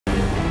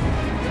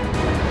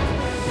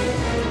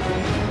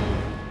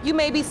You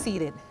may be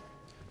seated.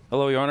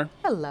 Hello, Your Honor.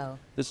 Hello.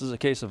 This is a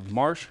case of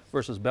Marsh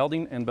versus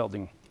Belding and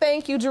Belding.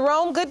 Thank you,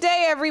 Jerome. Good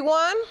day,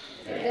 everyone.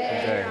 Good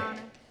day, Your Honor.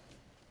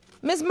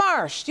 Ms.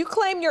 Marsh, you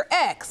claim your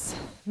ex,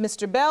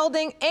 Mr.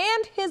 Belding,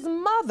 and his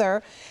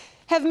mother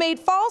have made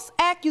false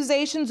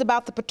accusations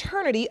about the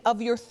paternity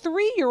of your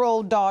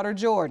 3-year-old daughter,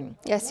 Jordan.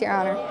 Yes, Your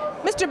Honor.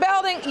 Mr.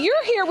 Belding,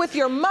 you're here with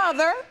your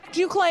mother.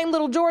 You claim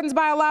little Jordan's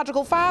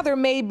biological father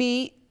may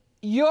be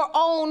your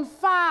own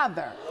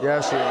father.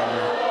 Yes, Your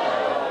Honor.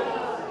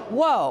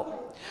 Whoa.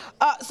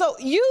 So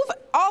you've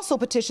also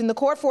petitioned the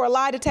court for a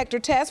lie detector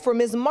test for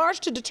Ms. Marsh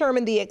to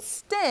determine the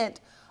extent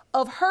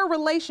of her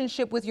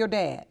relationship with your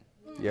dad.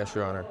 Yes,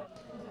 Your Honor.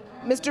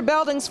 Mr.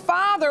 Belding's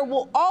father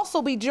will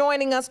also be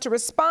joining us to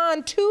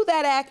respond to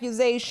that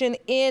accusation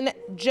in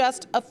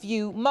just a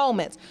few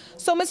moments.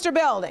 So, Mr.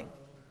 Belding.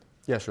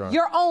 Yes, Your Honor.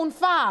 Your own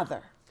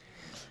father.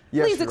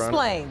 Yes, Please Your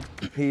Honor.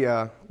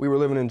 explain. We were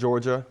living in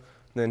Georgia,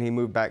 then he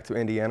moved back to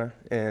Indiana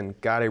and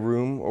got a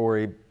room, or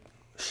he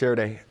shared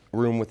a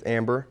room with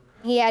Amber.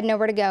 He had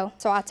nowhere to go,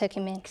 so I took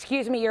him in.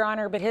 Excuse me, Your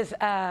Honor, but his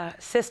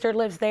sister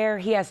lives there.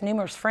 He has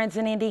numerous friends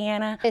in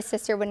Indiana. His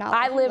sister would not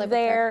I live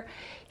there.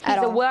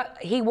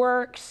 He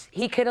works.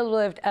 He could have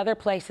lived other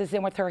places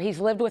than with her. He's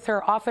lived with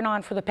her off and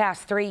on for the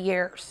past 3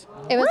 years.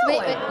 It was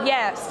Really?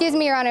 Yes. Excuse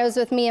me, Your Honor, it was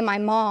with me and my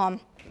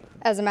mom,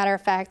 as a matter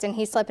of fact, and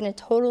he slept in a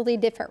totally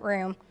different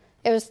room.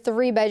 It was a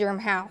 3-bedroom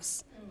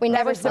house. We That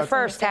never was the slept in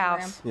first same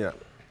house. room. Yeah.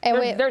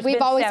 And There's we've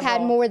been always had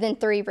several. more than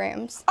 3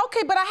 rooms.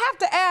 Okay, but I have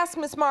to ask,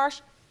 Ms.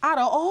 Marsh, out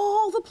of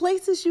all the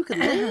places you could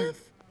live,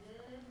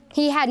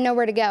 He had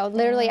nowhere to go.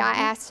 Literally, I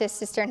asked his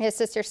sister, and his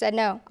sister said,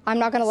 no, I'm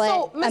not going to let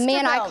So, a Mr.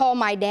 man I Belding. call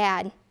my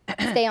dad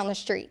stay on the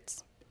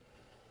streets.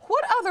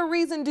 what other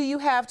reason do you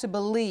have to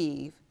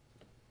believe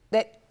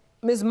that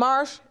Ms.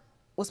 Marsh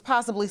was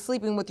possibly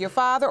sleeping with your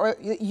father, or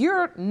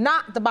you're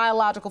not the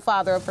biological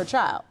father of her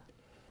child?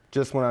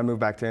 Just when I moved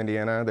back to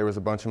Indiana, there was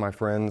a bunch of my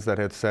friends that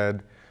had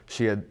said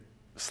she had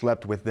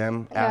slept with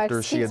them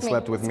after she had Excuse me.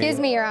 slept with me. Excuse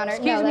me, Your Honor.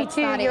 Excuse No, me that's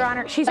too, not Your it.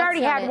 Honor. She's That's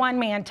already not had it. one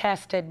man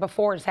tested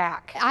before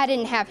Zach. I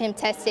didn't have him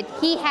tested.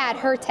 He had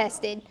her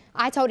tested.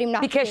 I told him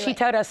not Because to do she it.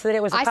 told us that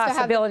it was a I still have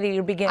possibility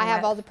to begin I have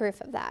with. all the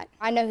proof of that.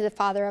 I know who the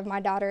father of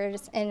my daughter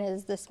is, and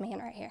is this man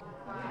right here.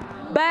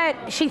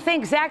 But she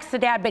thinks Zach's the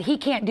dad, but he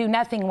can't do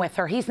nothing with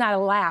her. He's not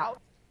allowed.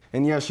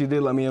 And yes, she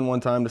did let me in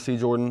one time to see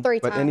Jordan. 3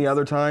 But any times.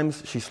 other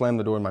times, she slammed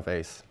the door in my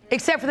face.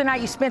 Except for the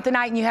night you spent the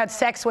night and you had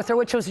sex with her,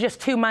 which was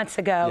just 2 months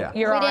ago, Yeah.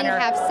 Your We Honor.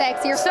 didn't have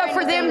sex. Your So friend for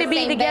was them in to the be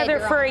same together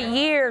bed, for a Your Honor.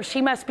 year,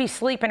 she must be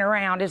sleeping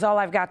around, is all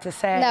I've got to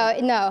say. No.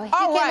 He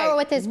All came right. over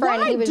with his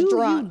friend. Why He was do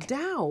drunk. you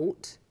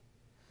doubt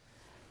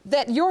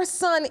that your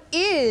son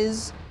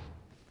is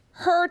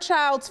her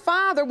child's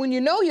father when you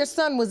know your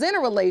son was in a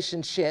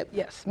relationship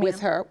Yes,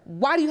 with ma'am. her?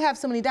 Why do you have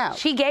so many doubts?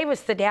 She gave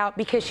us the doubt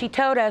because she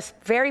told us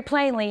very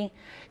plainly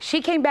she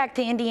came back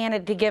to Indiana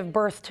to give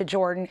birth to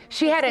Jordan.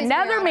 She had Excuse me,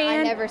 another Your Honor, I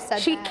man. never said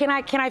that.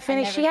 Can I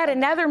finish? never She had said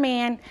another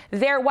man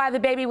there while the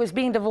baby was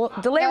being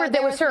delivered. there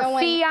that was was her no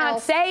one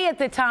else. fiance at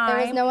the time.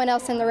 There was no one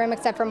else in the room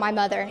except for my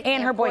mother.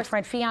 And her of course,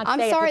 boyfriend, fiance I'm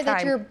at the sorry that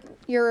time.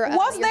 your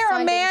Was your there a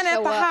son man didn't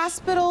at the show up.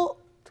 hospital,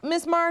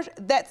 Ms. Marsh,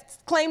 that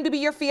claimed to be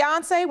your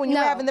fiance when you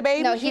were having the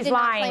baby? No, he She's did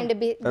not lying. claim to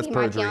be That's my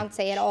perjury.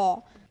 fiance at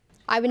all.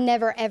 I would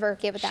never, ever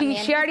get with that man.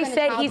 She already He's been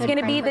a said he's childhood going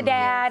to be friend the for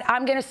dad. years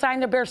I'm going to sign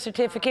the birth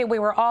certificate. We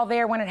were all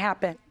there when it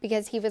happened.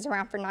 because he was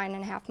around for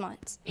 9.5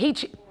 months.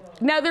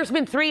 No, there's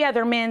been 3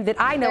 other men that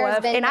I know There's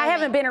of, been and no I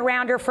haven't men. been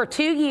around her for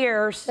 2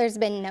 years. There's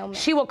been no man.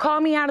 She will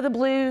call me out of the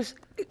blues.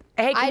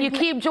 Hey, can you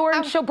keep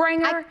Jordan? She'll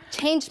bring her. I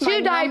changed 2 my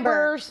number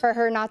diapers. for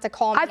her not to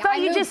call me. I thought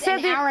you moved just said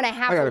an that- hour and a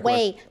half I got a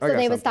away question. I so got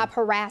they would something. stop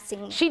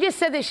harassing me. She just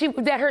said that Zach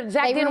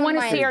They didn't want ruined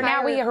to my see her. Now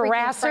entire we freaking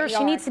harass her. front She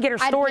yard. needs to get her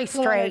I'd story pay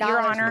straight, Your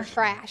 $200 Honor. for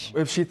trash.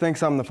 If she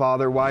thinks I'm the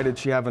father, why did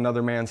she have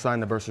another man sign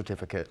the birth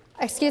certificate?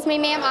 Excuse me,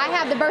 ma'am. I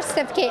have the birth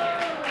certificate.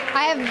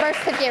 I have the birth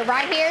certificate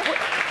right here.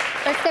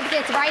 Birth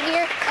certificate's right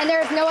here, and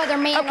there is no other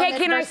man on Okay, this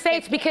can I birth say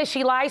it's certificate. because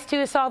she lies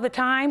to us all the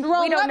time?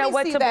 Jerome, We don't let know me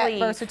what see to that believe.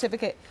 birth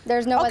certificate.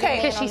 There's no other Okay, man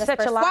because on she's this such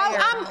a birth liar.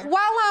 certificate.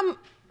 While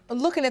I'm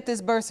looking at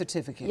this birth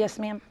certificate, Yes,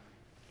 ma'am.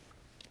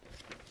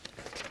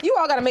 you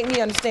all got to make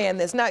me understand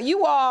this. Now,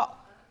 you all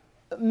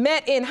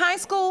met in high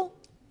school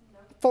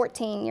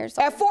 14 years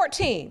old. at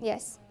 14.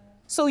 Yes.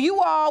 So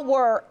you all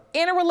were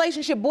in a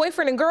relationship,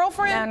 boyfriend and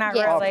girlfriend? No, not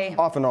Yes. really.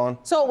 Off and on.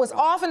 So it was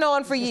off and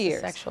on for Just a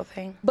years. sexual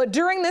thing. But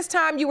during this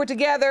time you were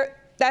together,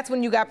 that's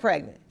when you got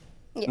pregnant.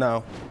 Yes.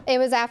 No. It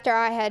was after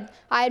I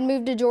had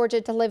moved to Georgia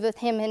to live with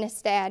him and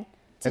his dad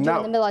to And join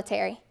now- the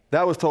military.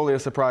 That was totally a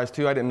surprise,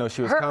 too. I didn't know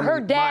she was coming. Her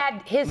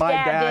dad, his my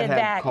dad did had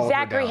that. called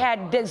her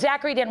down.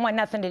 Zachary didn't want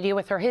nothing to do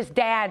with her. His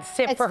dad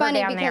sent It's for her funny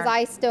down because there.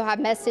 I still have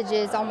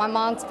messages on my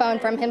mom's phone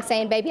from him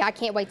saying, baby, I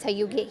can't wait till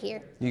you get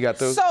here. You got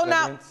those So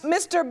now, evidence?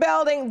 Mr.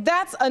 Belding,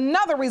 that's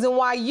another reason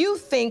why you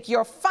think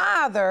your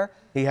father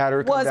He had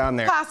her come down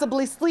there. Was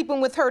possibly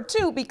sleeping with her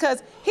too,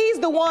 because he's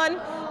the one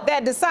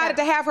that decided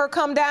to have her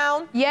come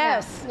down.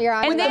 Yes. You're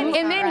on. And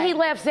then he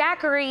left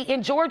Zachary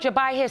in Georgia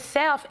by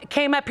himself,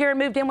 came up here and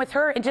moved in with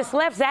her and just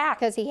left Zach.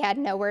 Because he had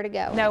nowhere to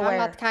go. Nowhere. I'm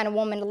not the kind of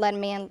woman to let a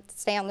man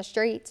stay on the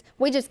streets.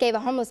 We just gave a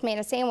homeless man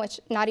a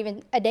sandwich not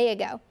even a day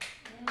ago.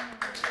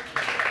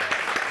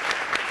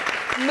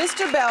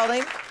 Mr.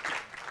 Belding,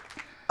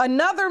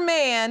 another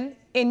man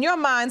in your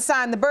mind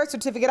signed the birth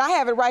certificate. I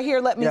have it right here.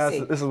 Let me see.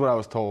 Yeah, this is what I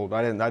was told.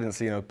 I didn't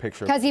see no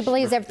picture. Because he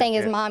believes everything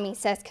his mommy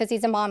says, because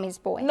he's a mommy's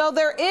boy. No,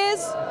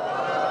 there's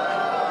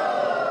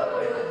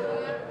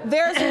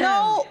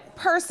no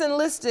person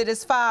listed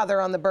as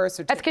father on the birth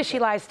certificate. That's because she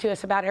lies to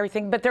us about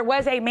everything. But there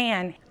was a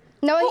man.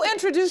 No, Who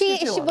introduced you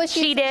to him?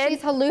 She did.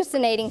 She's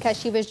hallucinating because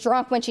she was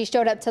drunk when she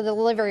showed up to the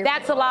delivery room.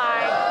 That's a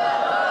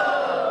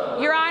lie.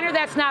 Your Honor,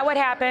 that's not what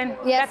happened.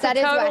 Yes, that's that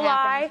is a total what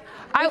happened.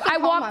 lie. I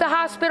walked the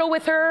hospital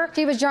with her.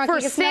 She was drunk. For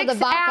You could smell 6 the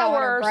vodka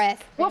on her hours.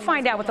 breath. We'll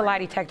find out with the lie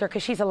detector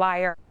because she's a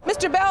liar.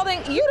 Mr. Belding,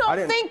 you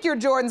don't think you're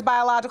Jordan's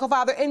biological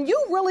father, and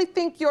you really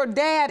think your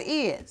dad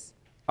is.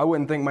 I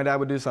wouldn't think my dad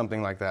would do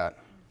something like that.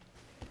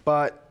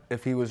 But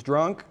if he was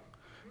drunk,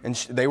 and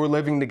they were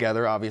living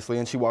together, obviously,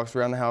 and she walks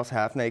around the house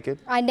half naked.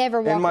 I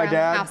never walked around the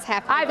house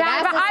half naked.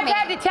 I've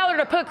had to tell her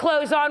to put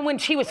clothes on when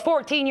she was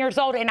 14 years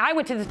old, and I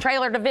went to the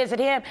trailer to visit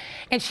him,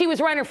 and she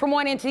was running from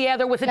one end to the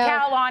other with a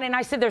towel on, and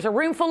I said, there's a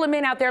room full of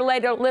men out there,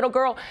 little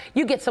girl,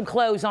 you get some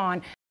clothes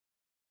on.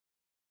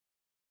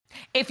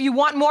 If you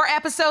want more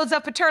episodes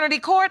of Paternity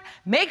Court,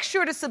 make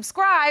sure to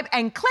subscribe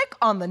and click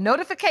on the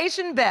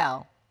notification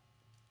bell.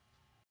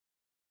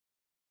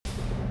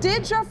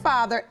 Did your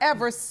father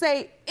ever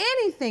say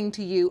anything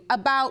to you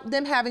about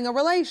them having a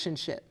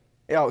relationship?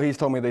 Yeah, he's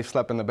told me they've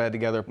slept in the bed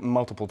together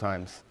multiple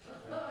times.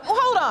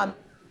 Hold on.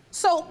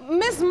 So,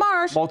 Miss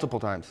Marsh. Multiple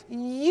times.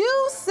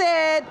 You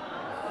said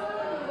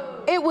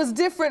it was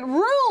different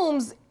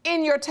rooms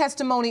in your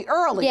testimony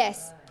earlier.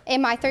 Yes.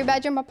 In my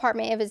 3-bedroom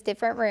apartment, it was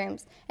different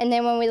rooms. And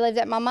then when we lived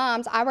at my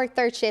mom's, I worked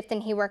third shift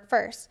and he worked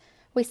first.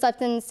 We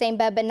slept in the same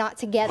bed, but not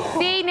together.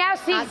 See, now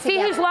see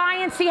who's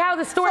lying? See how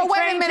the story changes?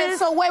 So wait a minute,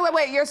 so wait.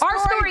 Our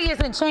story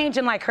isn't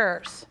changing like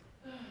hers.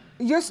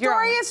 Your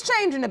story is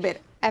changing a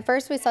bit. At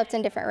first, we slept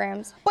in different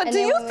rooms. But do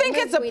you think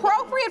it's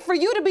appropriate for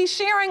you to be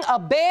sharing a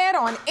bed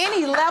on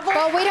any level?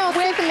 Well, we don't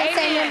sleep in the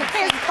same room with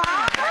his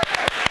father?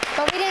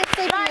 But we didn't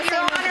sleep in the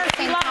same room at the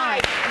same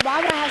time.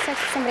 Why would I have sex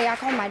with somebody I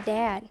call my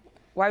dad?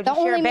 Why would you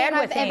share a bed with him? The only man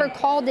I've ever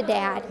called a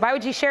dad. Why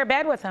would you share a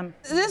bed with him?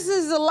 This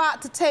is a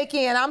lot to take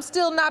in. I'm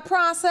still not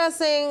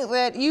processing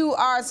that you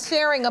are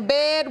sharing a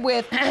bed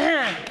with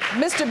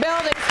Mr.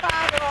 Belding's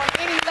father on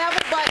any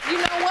level, but you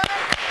know what?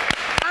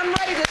 I'm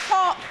ready to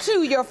talk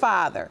to your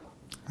father.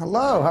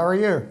 Hello, how are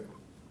you?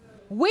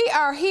 We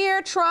are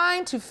here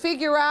trying to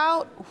figure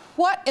out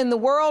what in the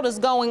world is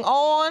going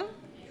on.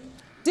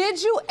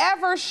 Did you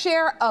ever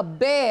share a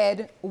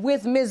bed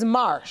with Ms.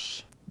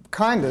 Marsh?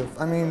 Kind of.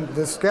 I mean,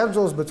 the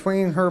schedules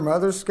between her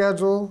mother's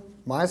schedule,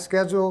 my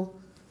schedule,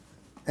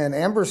 and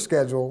Amber's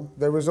schedule,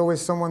 there was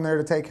always someone there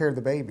to take care of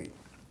the baby.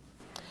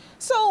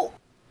 So,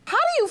 how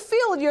do you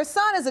feel your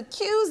son is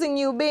accusing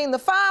you of being the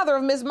father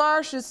of Ms.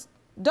 Marsh's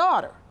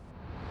daughter?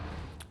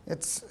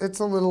 It's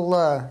a little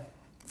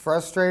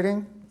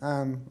frustrating.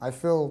 I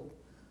feel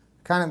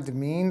kind of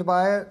demeaned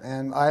by it,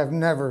 and I have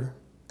never,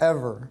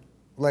 ever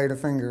laid a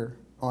finger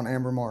on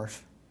Amber Marsh.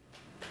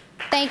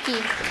 Thank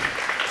you.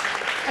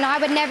 And I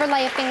would never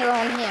lay a finger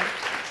on him.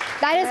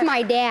 That is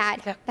my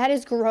dad. That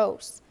is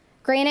gross.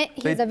 Granted,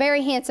 he's a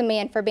very handsome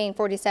man for being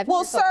 47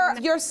 Well, years old. sir,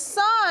 your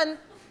son,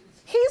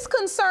 he's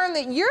concerned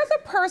that you're the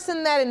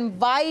person that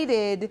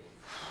invited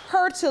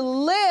her to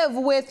live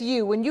with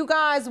you. When you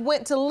guys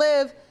went to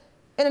live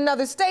in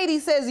another state, he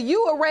says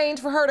you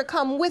arranged for her to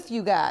come with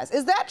you guys.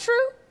 Is that true?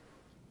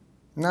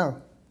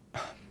 No.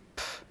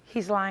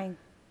 He's lying.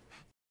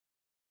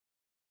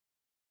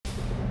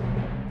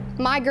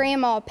 My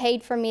grandma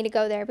paid for me to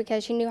go there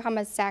because she knew how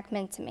much Zach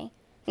meant to me.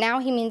 Now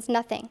he means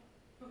nothing.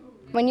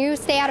 When you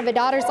stay out of a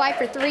daughter's life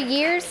for 3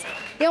 years,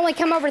 you only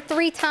come over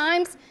 3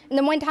 times, and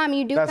then one time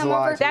you do come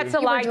over. That's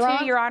a lie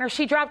too, Your Honor.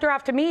 She dropped her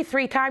off to me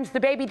 3 times. The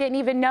baby didn't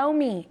even know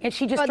me, and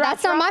she just dropped her off.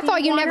 That's not my fault.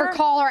 You never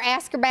call or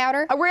ask about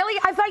her. Oh, really?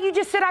 I thought you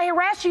just said I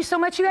harassed you so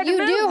much you had to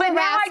move. You do but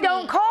now harass I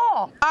don't me.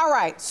 call. All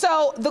right,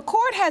 so the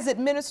court has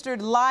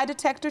administered lie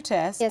detector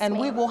tests, and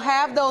we will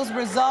have those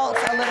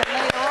results a little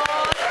later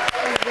on.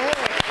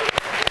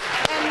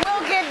 And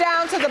we'll get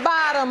down to the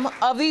bottom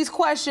of these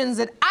questions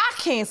that I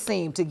can't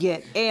seem to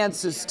get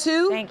answers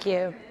to. Thank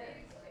you.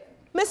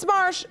 Miss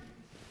Marsh,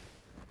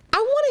 I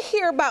want to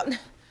hear about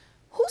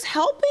who's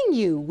helping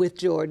you with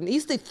Jordan.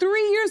 He's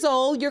 3 years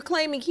old. You're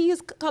claiming he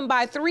has come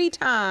by 3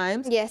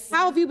 times. Yes.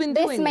 How have you been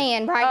doing this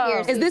man right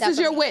here. Is this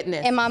your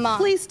witness? And my mom.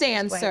 Please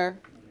stand, sir.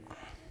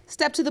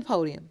 Step to the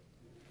podium.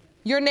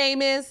 Your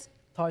name is?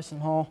 Tyson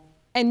Hall.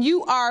 And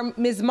you are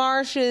Ms.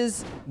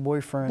 Marsh's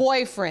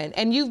boyfriend.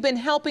 And you've been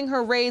helping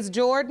her raise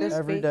Jordan?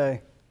 Every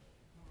day.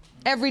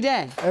 Every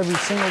day? Every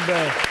single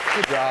day.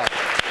 Good job.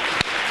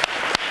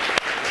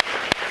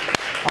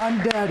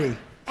 I'm daddy.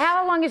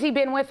 How long has he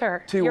been with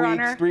her, 2 Your weeks,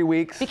 Honor? 3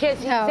 weeks. Because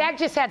No. Zach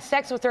just had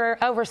sex with her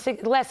over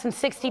less than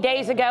 60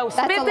 days ago. That's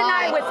Spent a the lie.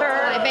 night with her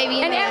That's a lie, baby,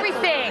 and and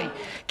everything.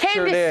 Came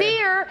Sure to did. see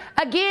her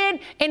again,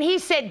 and he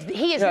said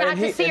he is Yeah, not and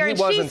to he- see her, and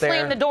and he she wasn't slammed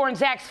there. the door in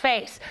Zach's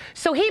face.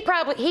 So he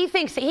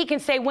thinks that he can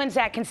say when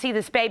Zach can see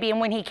this baby and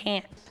when he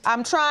can't.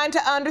 I'm trying to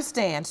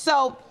understand.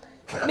 So,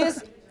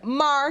 Ms.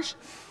 Marsh,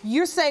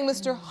 you're saying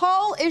Mr.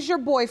 Hull is your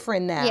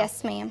boyfriend now?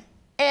 Yes, ma'am.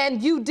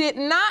 And you did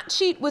not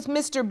cheat with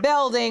Mr.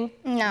 Belding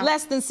No.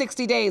 less than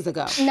 60 days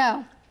ago?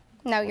 No.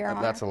 No, Your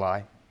Honor. That's a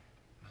lie.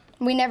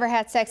 We never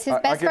had sex. His I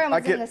best get- friend I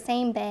was in get- the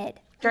same bed.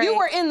 You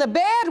were in the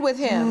bed with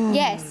him?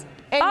 Yes.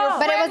 And your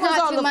But it friend was not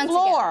on 2 the months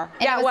floor? ago.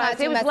 Yeah, it was. not It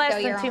 2 was months less ago,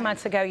 Your than 2 Honor.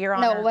 months ago, Your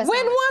Honor. No, it was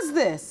When not. was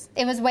this?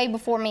 It was way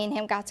before me and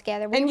him got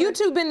together. And you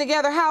two been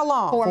together how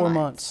long? 4 4 months.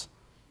 months.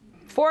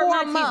 4 4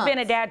 months he's been a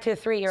months. dad to a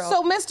 3-year-old.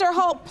 So, Mr.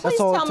 Holt, please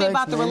all it tell me takes,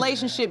 about the man.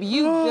 relationship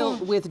you built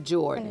with Good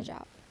Jordan.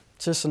 job.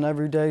 It's just an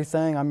everyday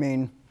thing. I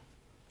mean,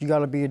 you got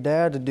to be a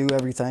dad to do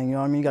everything. You know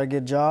what I mean? You got to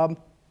get a job,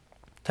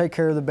 take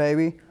care of the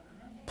baby,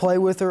 play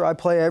with her. I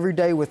play every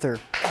day with her.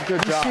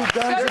 Good We job. shoot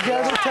guns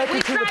together, take her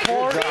We to the tried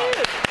park.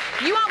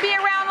 too. You won't be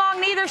around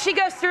long neither. She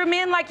goes through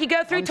men like you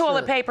go through I'm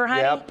toilet sure. paper,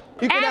 honey. Yep.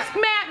 You can Ask ask-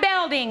 Matt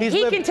Belding. He's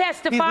He lived- can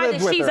testify he's lived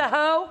that with she's her. a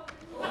hoe.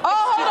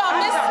 Oh, hold on,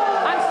 Miss.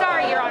 I'm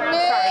sorry, Your Honor. I'm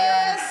sorry, Your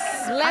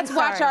Honor. Let's I'm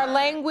watch sorry. our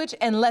language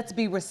and let's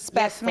be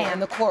respectful Yes, ma'am. in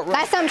the courtroom.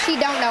 That's something she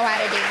don't know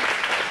how to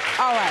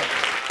do. All right.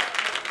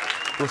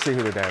 We'll see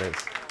who the dad is.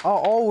 I'll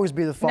always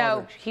be the father.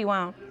 No, he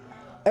won't.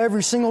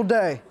 Every single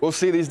day. We'll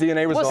see these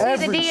DNA We'll results. see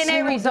the Every DNA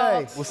single day.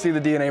 results. We'll see the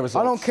DNA results.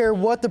 I don't care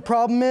what the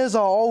problem is,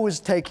 I'll always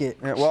take it.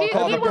 Yeah, well, I'll He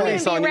call the won't even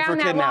police be on you for around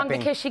that long kidnapping.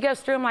 because she goes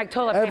through him like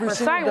toilet Every paper. So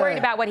single I'm worried day.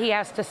 about what he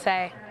has to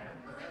say.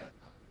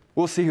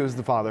 We'll see who's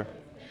the father.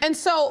 And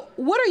so,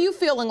 what are you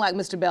feeling like,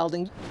 Mr.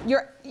 Belding?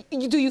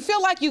 Do you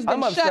feel like you've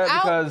been I'm shut upset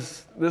out?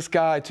 because this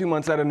guy 2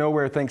 months out of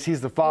nowhere thinks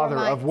he's the father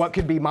months. of what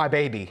could be my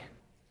baby.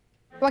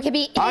 What could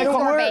be I his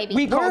don't- or where- baby?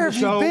 We called Where the have you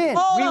show. been? We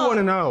Hold want to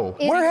on. know.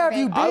 Is Where it have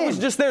you baby? been? I was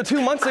just there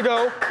 2 months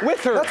ago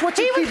with her. That's what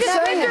you He was keep just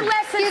with her saying.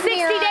 less than Excuse me, 60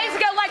 Your days Honor.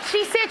 ago. Like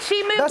she said,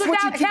 she moved That's what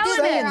without you keep telling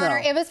saying, him. though. Your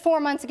Honor, it was 4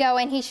 months ago,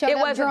 and he showed It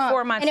up wasn't drunk.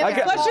 4 months And it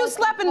ago. was But you all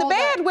slept in the pulled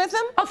up. bed with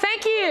him? Oh,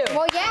 thank you.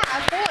 Well, yeah,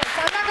 of course.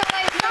 I'm not gonna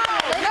let you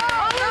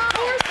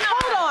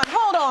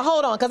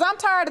Hold on, because I'm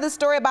tired of this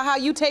story about how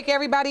you take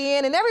everybody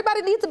in and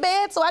everybody needs a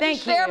bed, so I Thank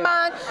just share you.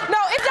 mine. No,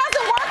 it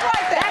doesn't work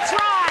like that. That's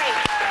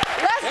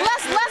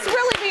right. Let's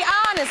really be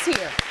honest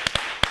here.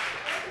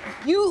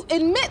 You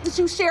admit that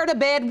you shared a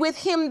bed with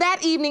him that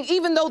evening,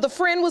 even though the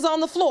friend was on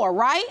the floor,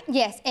 right?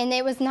 Yes, and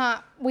it was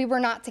not. We were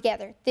not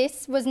together.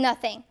 This was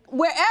nothing.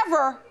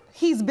 Wherever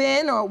he's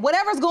been or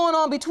whatever's going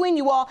on between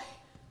you all,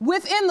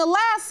 within the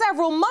last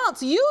several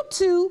months, you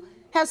two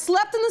have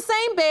slept in the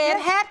same bed,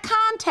 had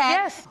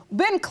contact,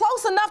 been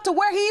close enough to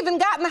where he even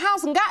got in the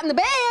house and got in the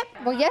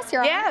bed. Well, yes,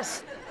 Your Honor.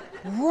 Yes.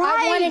 Right.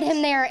 I wanted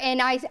him there,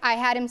 and I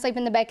had him sleep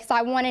in the bed because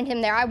I wanted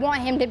him there. I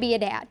want him to be a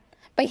dad.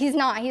 But he's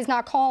not. He's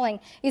not calling.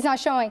 He's not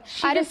showing.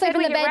 She I had him just sleep said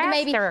in the we bed.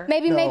 harassed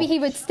Maybe her. he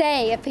would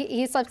stay if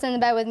he slept in the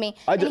bed with me.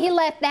 And he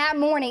left that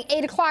morning,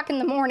 8 o'clock in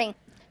the morning.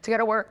 To go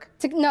to work.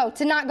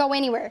 To not go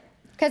anywhere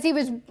because he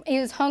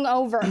was hung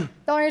over.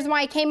 The only reason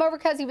why he came over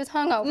because he was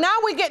hung over. Now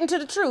we're getting to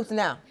the truth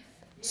now.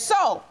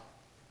 So,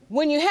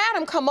 when you had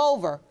him come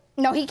over.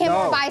 No, he came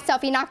over by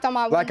himself. He knocked on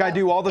my window. Like I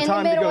do all the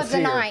time to In the middle go of the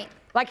see her. night.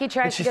 Like he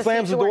tries And to she go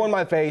slams see the door Jordan. in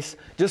my face.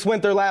 Just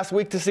went there last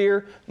week to see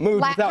her.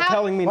 Moved without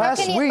telling me Last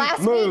nothing. week, last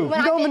week Moved. when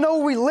You don't even know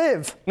where we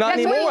live. Not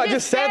That's what anymore. I you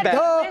just just said said.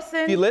 that. Duh.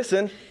 If you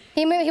listen.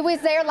 He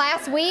was there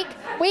last week.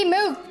 We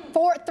moved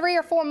 3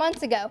 or 4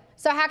 months ago.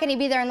 So how can he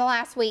be there in the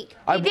last week?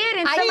 He did,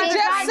 and I He changed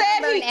just my said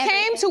number he and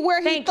came everything. to where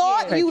he Thank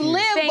thought you. you Thank you.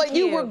 lived, Thank but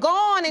you you. were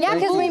gone and Yeah, you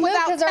because we moved moved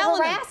without because they're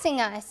telling him.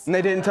 harassing us. And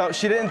they didn't tell.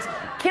 She didn't.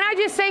 Can I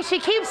just say, she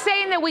keeps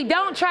saying that we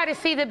don't try to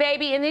see the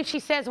baby, and then she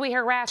says we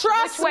harass her.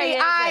 Trust Which way me,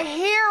 is I it?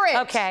 hear it.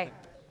 Okay.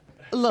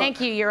 Look,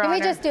 Thank you, Your Can Honor.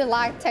 we just do a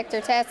lie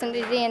detector test and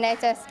do DNA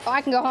test? So I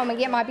can go home and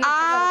get my beautiful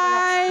little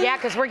girl. Yeah,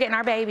 because we're getting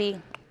our baby.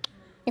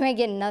 You ain't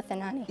getting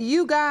nothing, honey.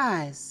 you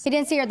guys. He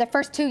didn't see her the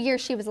first 2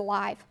 years she was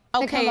alive. To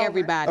come Okay, over.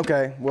 everybody.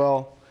 Okay.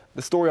 Well,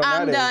 the story on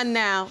I'm that is. done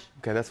now.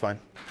 Okay, that's fine.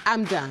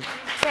 I'm done.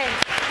 Say,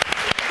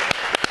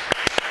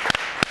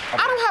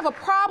 I don't have a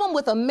problem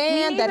with a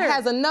man that neither.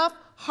 has enough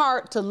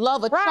heart to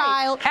love a right.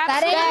 child.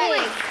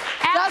 Absolutely.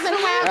 doesn't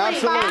have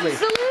Absolutely.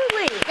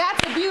 Absolutely.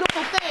 That's a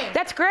beautiful thing.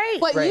 That's great.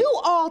 But Great. you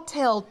all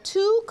tell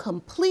two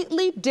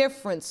completely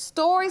different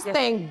stories.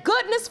 Thank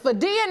goodness for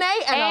DNA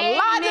and a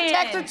lie Amen.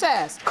 detector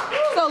test.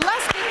 So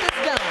let's get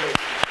this done.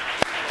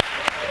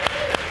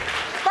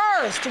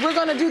 First, we're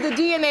going to do the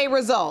DNA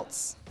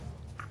results.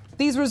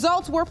 These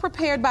results were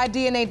prepared by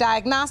DNA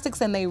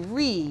Diagnostics and they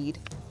read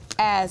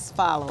as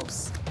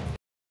follows.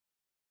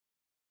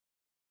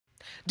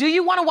 Do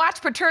you want to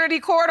watch Paternity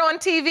Court on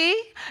TV?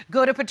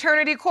 Go to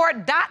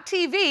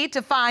paternitycourt.tv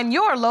to find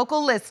your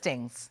local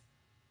listings.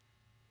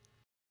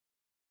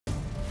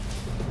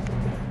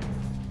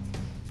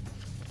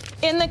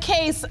 In the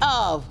case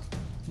of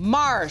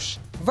Marsh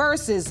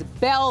versus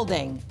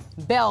Belding,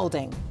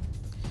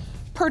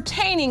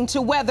 pertaining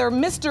to whether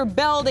Mr.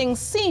 Belding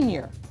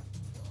Sr.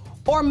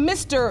 or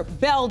Mr.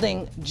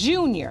 Belding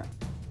Jr.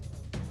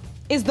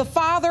 is the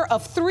father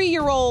of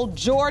 3-year-old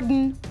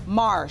Jordan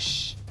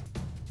Marsh?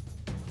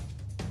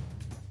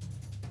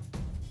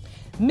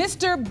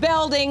 Mr.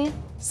 Belding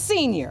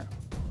Sr.,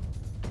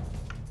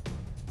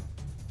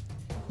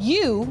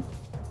 you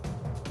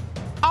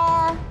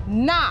are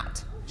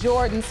not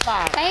Jordan's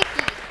father. Thank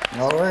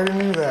you. Already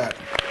knew that.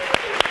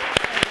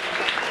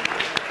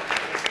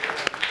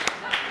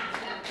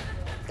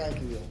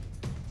 Thank you.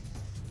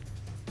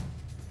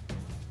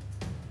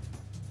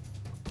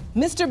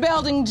 Mr.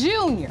 Belding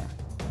Jr.,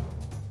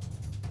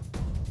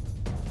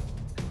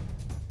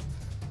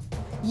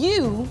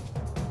 you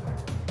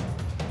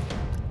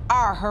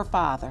are her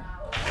father.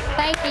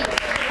 Thank you.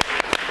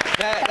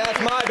 That's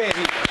my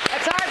baby.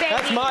 That's our baby.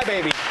 That's my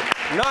baby,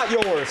 not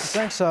yours. You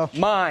think so?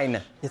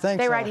 Mine. You think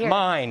Stay so? right here.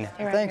 Mine.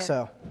 Stay You right think here.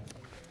 so?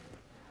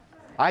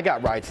 I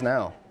got rights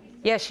now.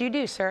 Yes, you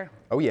do, sir.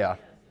 Oh, yeah.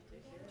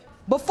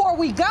 Before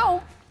we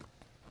go,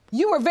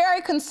 you were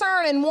very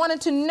concerned and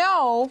wanted to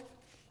know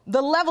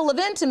the level of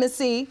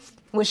intimacy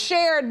was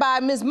shared by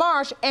Ms.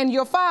 Marsh and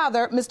your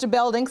father, Mr.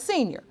 Belding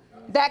Sr.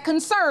 That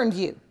concerned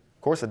you.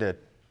 Of course I did.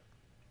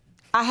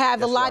 I have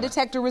the Yes, lie Your Honor.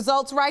 detector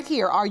results right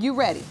here. Are you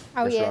ready?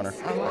 Oh, Yes, Your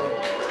yes.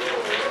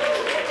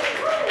 Honor.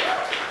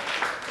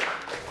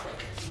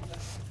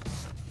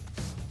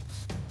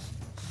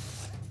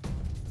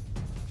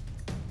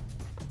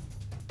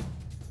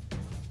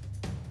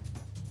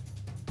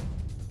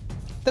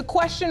 The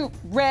question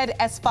read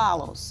as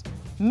follows.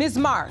 Ms.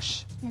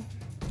 Marsh,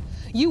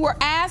 you were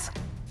asked,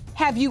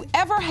 have you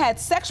ever had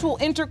sexual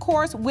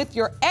intercourse with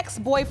your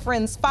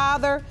ex-boyfriend's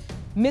father,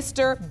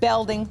 Mr.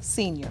 Belding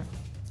Sr.?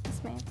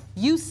 Yes, ma'am.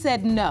 You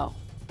said no.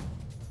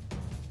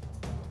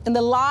 And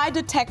the lie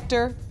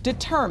detector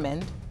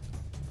determined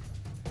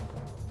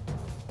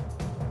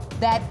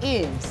that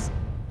is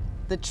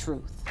the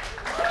truth.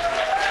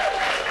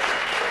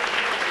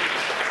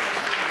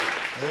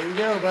 There you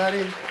go,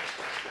 buddy.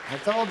 I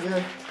told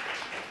you.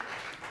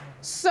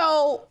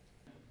 So,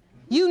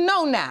 you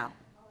know now.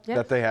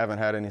 That they haven't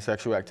had any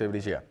sexual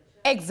activities yet.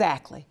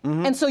 Exactly.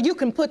 And so you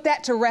can put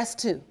that to rest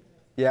too.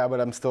 Yeah, but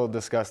I'm still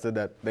disgusted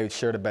that they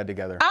shared a bed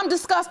together. I'm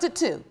disgusted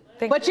too.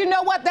 But you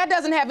know what? That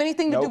doesn't have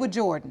anything to do Nope. with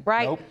Jordan.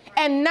 Right. Nope.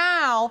 And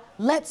now,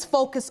 let's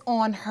focus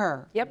on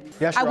her. Yep.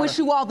 Yes, I Your wish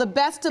Honor. you all the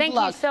best of Thank you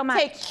luck. so much.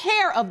 Take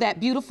care of that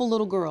beautiful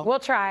little girl. We'll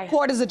try.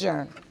 Court is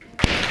adjourned.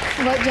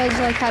 What Judge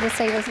Lake had to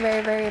say was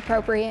very, very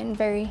appropriate and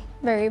very,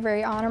 very,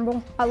 very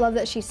honorable. I love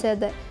that she said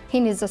that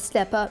he needs to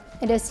step up.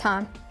 It is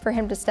time for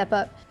him to step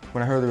up.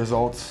 When I heard the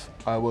results,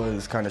 I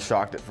was kind of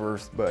shocked at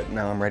first, but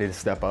now I'm ready to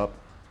step up.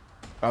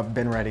 I've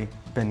been ready,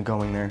 been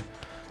going there.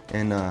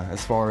 And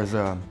as far as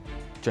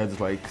Judge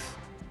Lake's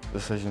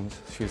decisions,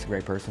 she was a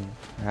great person.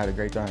 I had a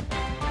great time.